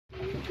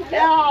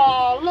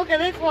Oh, look at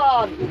this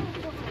one.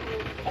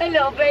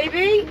 Hello,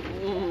 baby.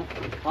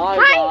 Hi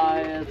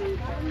guys.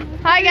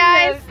 Hi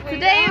guys.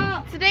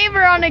 Today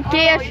we're on a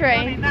gear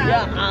train.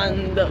 Yeah,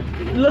 and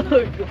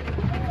look.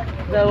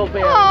 There will be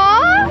a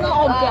Aww.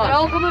 They're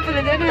all coming for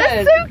the dinner.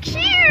 That's so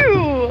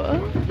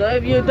cute. So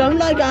if you don't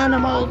like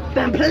animals,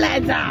 then play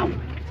down.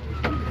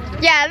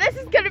 Yeah, this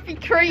is gonna be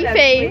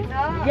creepy.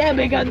 Yeah,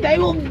 because they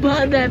will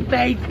put their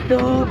face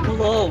so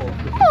close.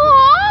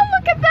 Oh,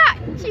 look at that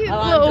cute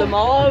little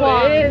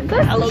tomorrow is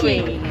That's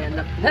Halloween.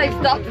 cute. They've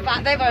stopped the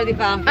fact they've already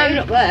found food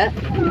up there.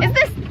 Is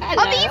this?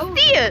 Hello. Are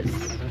these deers?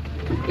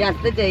 Yes,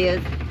 the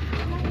deers.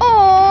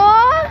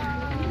 Aww.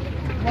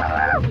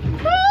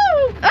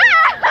 Oh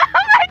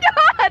my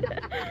god!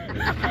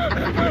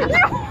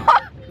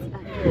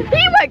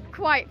 He went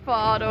quite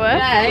far to it.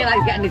 Yeah, he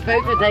likes getting his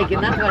photo taken,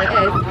 that's what it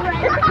is.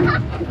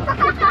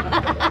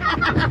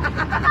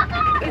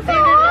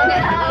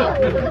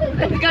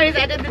 He's got his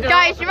head in the door.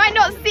 Guys, you might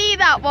not see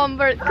that one,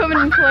 but it's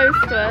coming close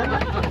to it.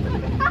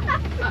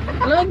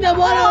 Look at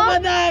one over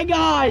there,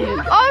 guys.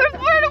 Oh,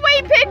 run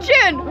away,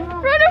 pigeon!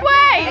 Run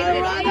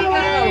away! Run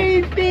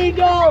away,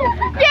 seagull.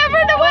 Yeah,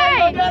 run away!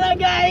 We're gonna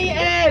get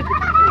eaten.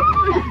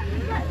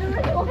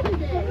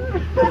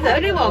 There's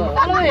only one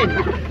following.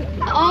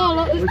 Oh,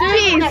 look,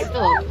 there's two next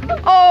door.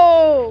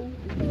 Oh,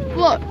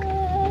 look.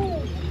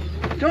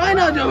 Try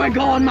not to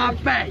record my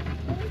face.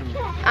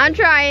 I'm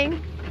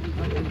trying.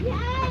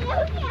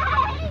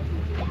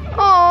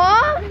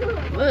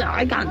 Aww. Ugh,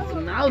 I can't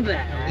smell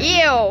that.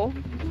 Ew.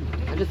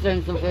 I'm just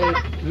throwing some food.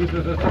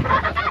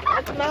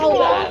 I smell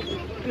that.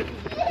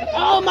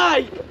 Oh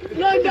my!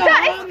 Look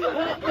at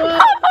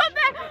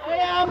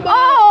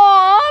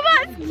Oh,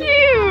 that's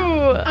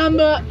cute.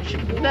 Amber.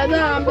 There's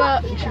Amber.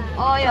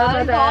 Oh, yeah,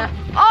 Over there.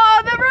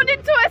 Oh, they're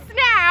running to us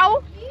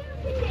now.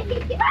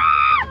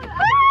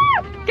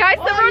 Guys,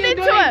 they're running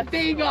to us.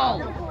 Seagull.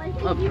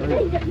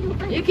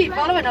 You keep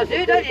following us,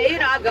 don't you? You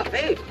know I've got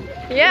food.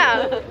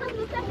 Yeah.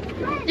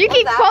 You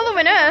keep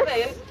following us.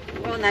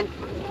 Go on then.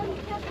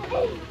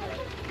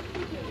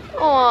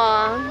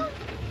 Aww.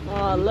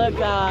 Oh, look,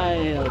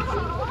 guys.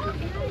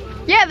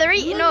 Yeah, they're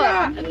eating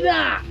us.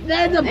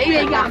 There's a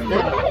big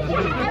amber.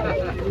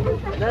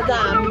 There's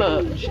that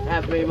much,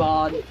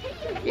 everyone.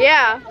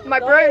 Yeah, my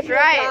bro's You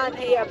right. can't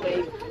hear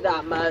me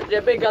that much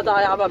because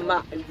I have a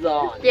mask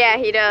on. Yeah,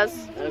 he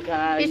does.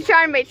 Okay. He's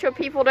trying to make sure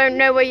people don't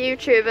know we're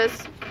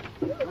YouTubers.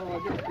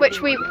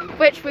 Which we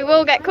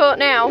will get caught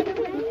now.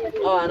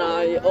 Oh, and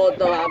I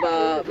also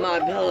have my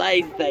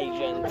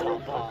PlayStation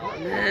top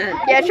on.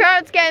 Yeah, try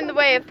not to get in the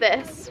way of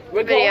this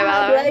video,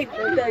 Ella.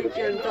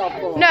 PlayStation top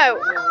on. No.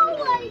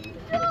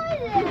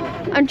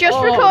 I'm just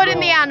recording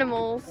the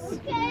animals.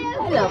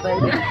 Hello,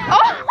 baby.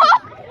 Oh!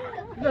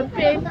 The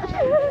big.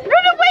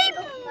 Run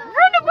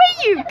away,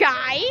 you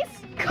guys!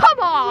 Come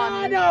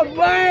on! Run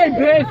away,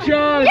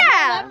 bitches!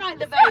 Yeah! Right,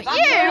 the Not baby.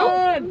 you!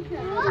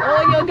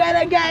 Or you're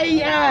gonna get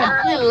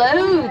eaten!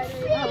 Loads.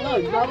 Oh,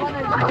 look, that one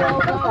is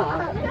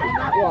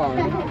that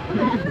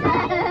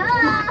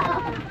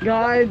one.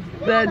 Guys,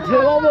 there are two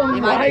of them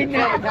You might right need to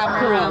next turn the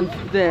camera around. to us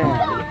there.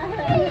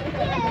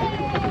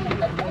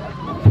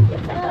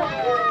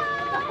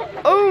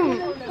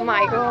 Oh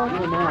my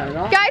god. Oh, my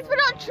God. Guys, we're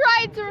not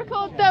trying to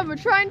record them, we're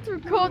trying to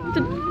record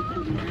the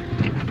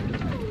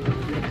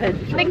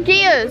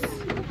gears.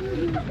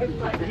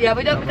 Yeah,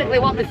 we don't particularly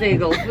want the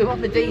seagulls, we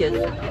want the deers.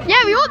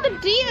 Yeah, we want the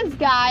deers,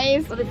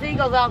 guys. But the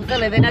seagulls aren't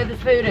silly, they know there's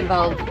food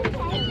involved.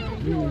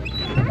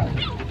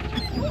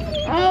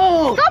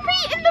 Oh! Stop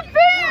eating the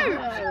food!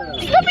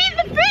 Stop eating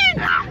the food!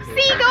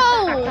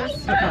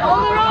 Seagulls!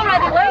 Oh, they're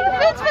already waiting.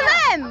 Food's for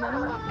them!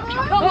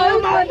 Oh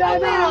my God,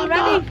 They're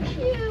already.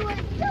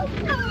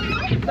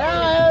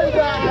 There's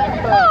Amber.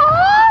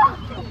 Aww.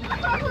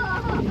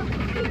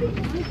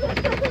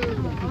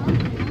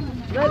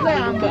 There's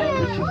Amber.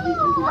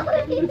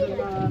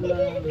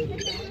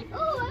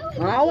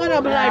 I want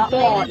to play It's time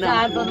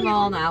Fortnite. for them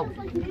all now.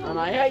 And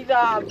I hate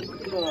that.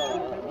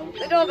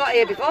 They'd all got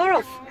here before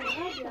us.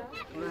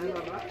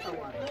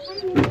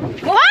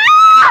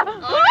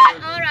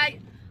 All right.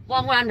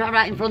 One round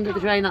right in front of the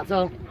train, that's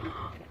all.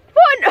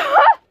 What?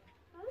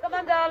 Come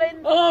on,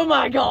 darling. Oh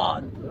my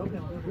God.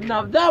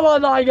 No, that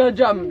was like a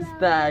jump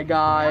scare,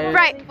 guys.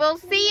 Right, we'll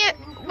see it.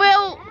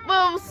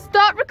 We'll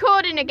start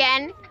recording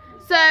again.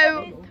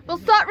 So we'll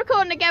start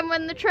recording again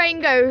when the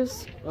train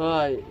goes.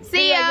 Right.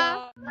 See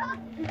ya.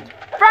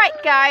 Right,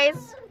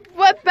 guys,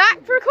 we're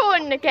back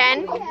recording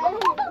again.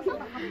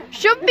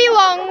 Shouldn't be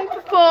long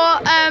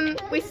before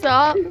we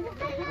start.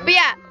 But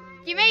yeah,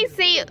 you may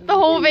see the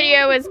whole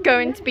video is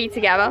going to be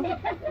together.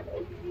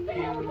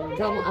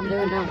 Tell them what I'm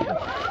doing now.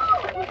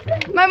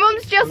 My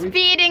mum's just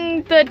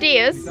feeding the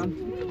deers.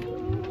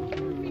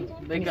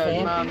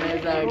 Because Mum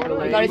is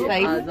ugly. Got his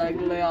face. As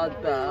ugly as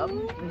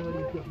them.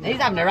 He's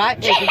having a right.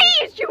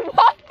 Jeez, you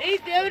what?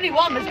 He's the only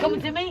one that's coming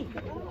to me.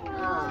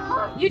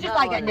 You just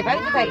like getting your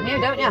photo taken, you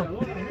don't you?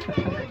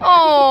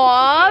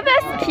 Aww,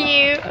 that's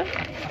cute.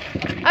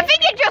 I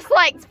think it just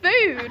likes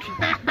food.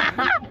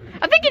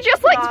 I think he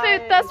just likes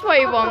food, that's what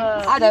he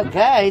wants. I don't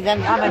care,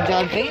 then I'm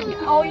enjoying feeding.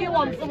 Oh, you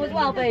want some as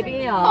well, baby?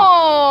 Here. I've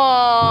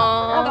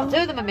Aww. got 2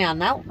 of them in my hand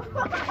now.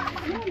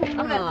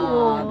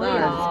 Oh,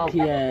 that's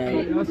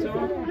cute.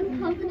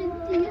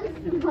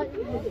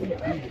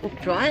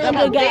 Trying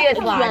to get deer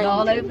slide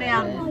all over my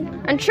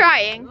hands. I'm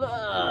trying.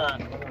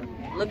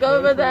 Look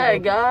over there,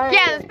 guys.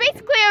 Yeah, there's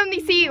basically only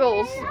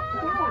seagulls.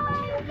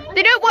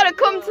 They don't want to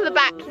come to the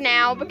back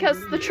now because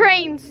the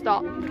train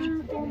stopped.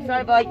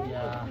 Sorry, boy.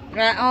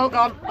 Right, hold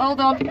on.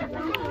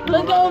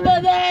 Look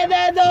over there,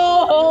 there's a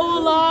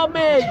whole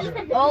army.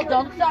 Hold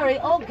on, sorry.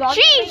 Oh, God.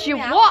 Jeez, you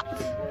what?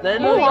 They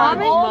look like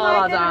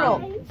smaller dinner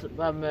than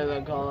when we were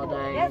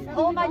recording. Yes,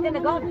 all my dinner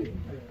gone.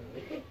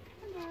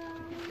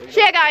 So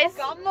yeah, guys,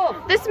 Gone,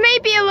 look. this may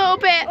be a little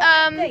bit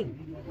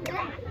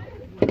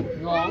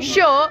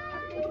short.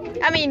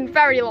 I mean,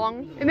 very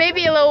long. It may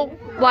be a little,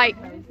 like,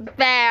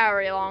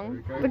 very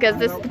long because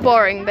this is the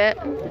boring bit.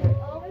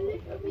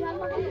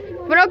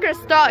 We're not going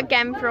to start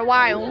again for a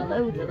while.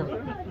 Loads of them.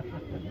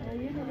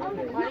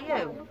 What are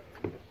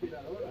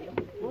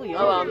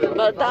you?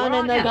 But down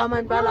in the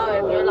comment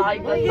below if you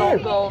like the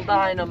Dongle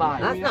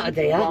Dynamite. That's not a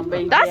deer.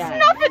 That's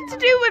nothing to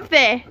do with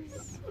this.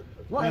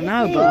 What I is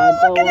know, this?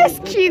 but Look at this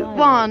cute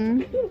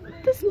one.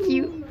 This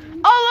cute.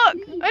 Oh,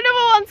 look,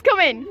 another one's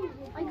coming.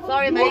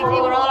 Sorry, matey,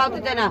 we're all out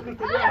to dinner.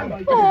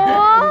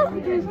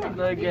 Aww.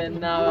 Look at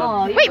now.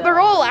 Oh, you Wait, know. we're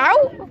all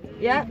out?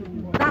 Yeah,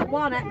 that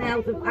one at the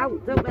house of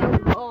out. Don't know.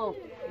 Oh,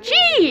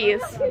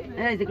 Jeez.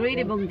 there's a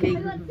greedy monkey.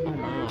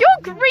 You're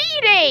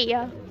greedy.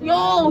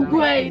 You're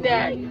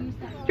greedy.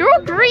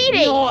 You're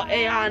greedy.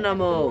 Naughty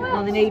animal.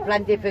 Well, they need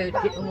plenty of food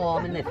to keep them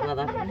warm in this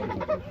weather. Get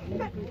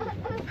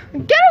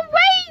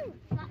away.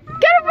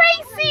 Get away,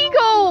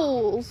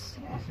 seagulls.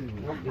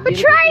 We're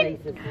trying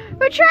to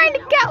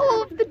get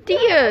all of the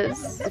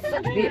deers. It's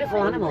such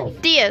beautiful animals.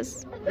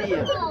 Deers.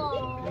 Deer.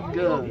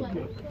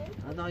 Good.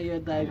 I know you're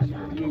that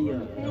deer.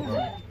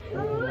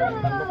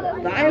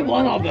 That ain't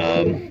one of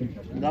them.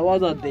 That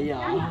was a deer.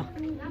 I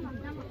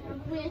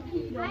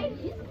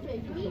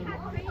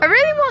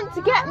really want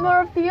to get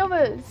more of the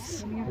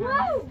others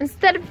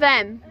instead of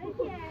them.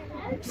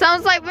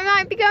 Sounds like we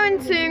might be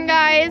going soon,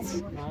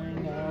 guys.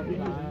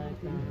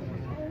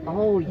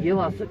 Oh, you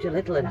are such a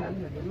little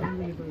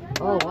one.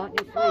 Oh, aren't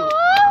you sweet?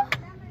 Aww.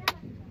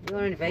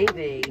 You're a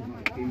baby.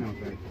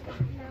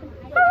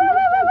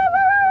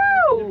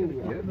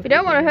 We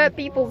don't want to hurt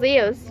people's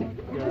ears.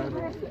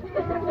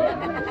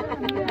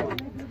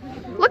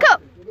 Look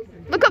up!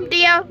 Look up,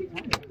 dear!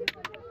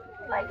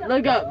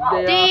 Look up,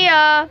 deer.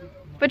 Dear!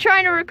 We're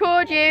trying to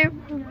record you.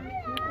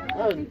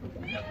 Oh,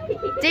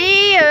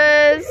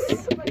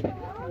 Dears!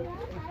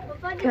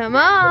 Come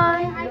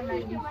on!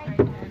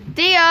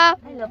 Dear!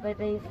 Hello,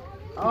 babies.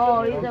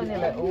 Oh, he's only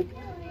little.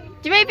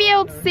 You may be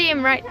able to see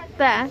him right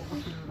there.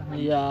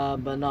 yeah,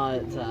 but no,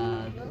 it's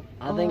sad.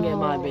 I think it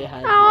might be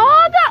headless.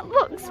 Oh, that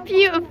looks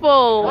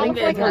beautiful. I think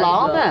Looks like it's a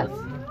llama.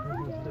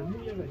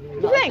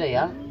 You think?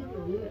 Yeah,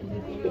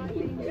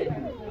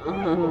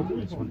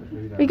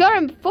 We got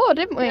him before,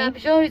 didn't we? I'm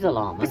sure he's a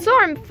llama. We saw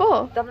him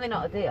before. Definitely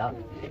not a deer.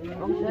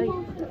 Wrong shape.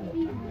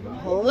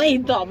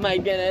 Please stop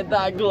making it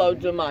that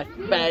close to my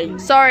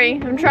face. Sorry,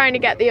 I'm trying to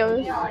get the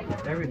others.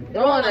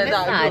 They're all on this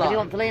side. If you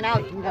want to lean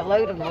out, you can get a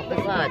load of them off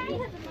this side.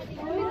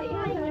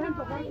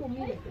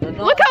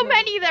 Look how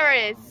many there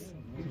is.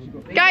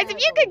 Guys, if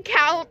you can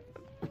count,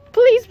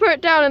 please put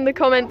it down in the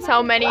comments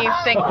how many you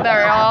think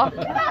there are.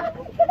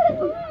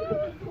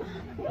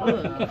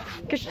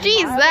 Because,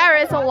 geez, there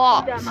is a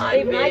lot.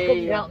 Even I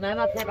couldn't count them.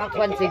 I'd say about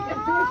 20.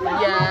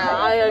 Yeah,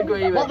 I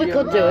agree with What we you.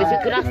 could do is we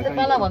could ask the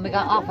fella when we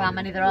got off how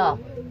many there are.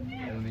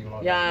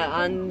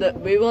 Yeah, and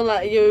we will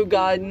let you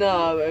guys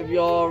know if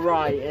you're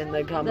right in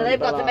the comments. So they've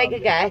got to below. make a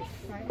guess.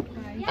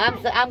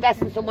 I'm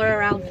guessing somewhere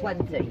around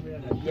 20.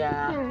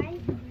 Yeah,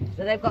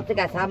 So they've got to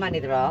guess how many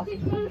there are.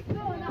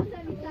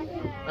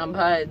 and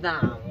put it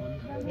down.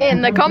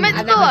 In the comments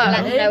And then we can below.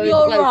 let them know If who's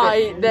you're closest.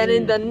 right, then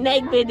in the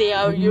next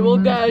video you will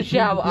get a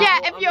shout out. Yeah,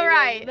 if and you're we will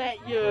right. Let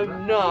you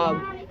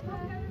know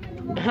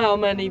how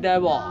many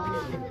there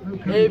are.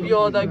 If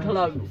you're the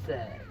closest.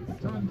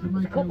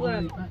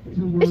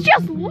 It's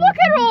just look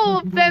at all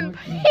of them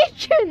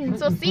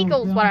pigeons or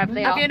seagulls, whatever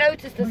they Have are. you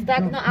noticed the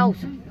stag's not out?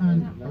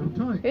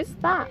 Who's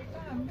that?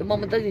 The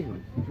mum and daddy.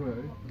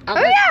 Oh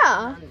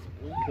yeah!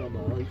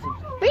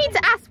 We need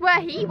to ask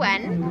where he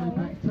went.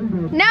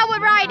 Now we're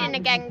riding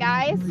again,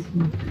 guys.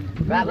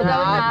 Right, we're going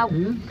now.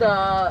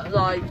 After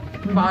like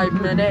 5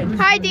 minutes.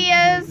 Hi,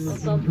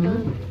 dears.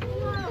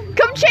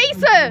 Come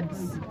chase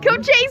us.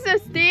 Come chase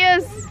us,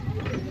 dears.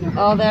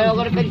 Oh, they're all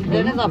going to finish the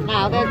dinners off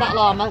now. There's that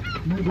llama.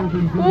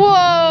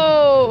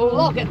 Whoa.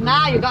 Look,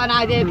 now you've got an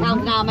idea of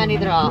counting how many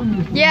there are.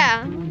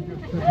 Yeah.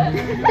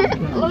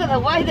 Look at the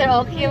way they're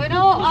all queuing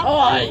up. That's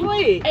Oi, so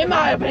sweet. in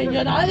my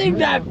opinion, I think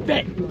they're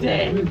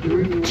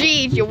 50.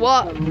 Geez, you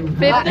what?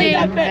 That 50? is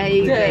 50.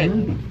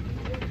 amazing.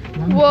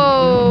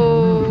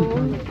 Whoa.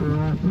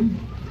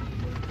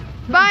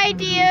 Bye,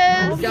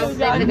 dears. Don't think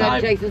they're going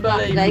to chase us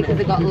back today because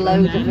they've got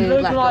loads of food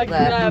Look left like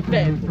up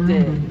there. they're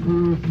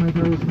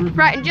 50.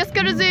 Right, I'm just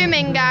going to zoom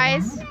in,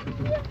 guys.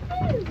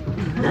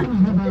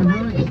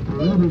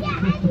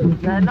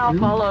 They're not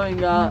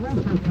following us.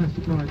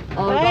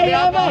 Oh, Hey,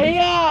 over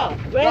here!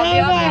 We're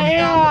over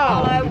here!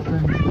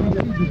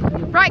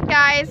 Right,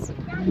 guys,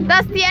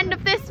 that's the end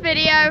of this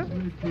video.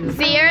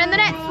 See you in the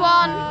next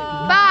one.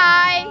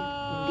 Bye.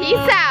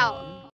 Peace out.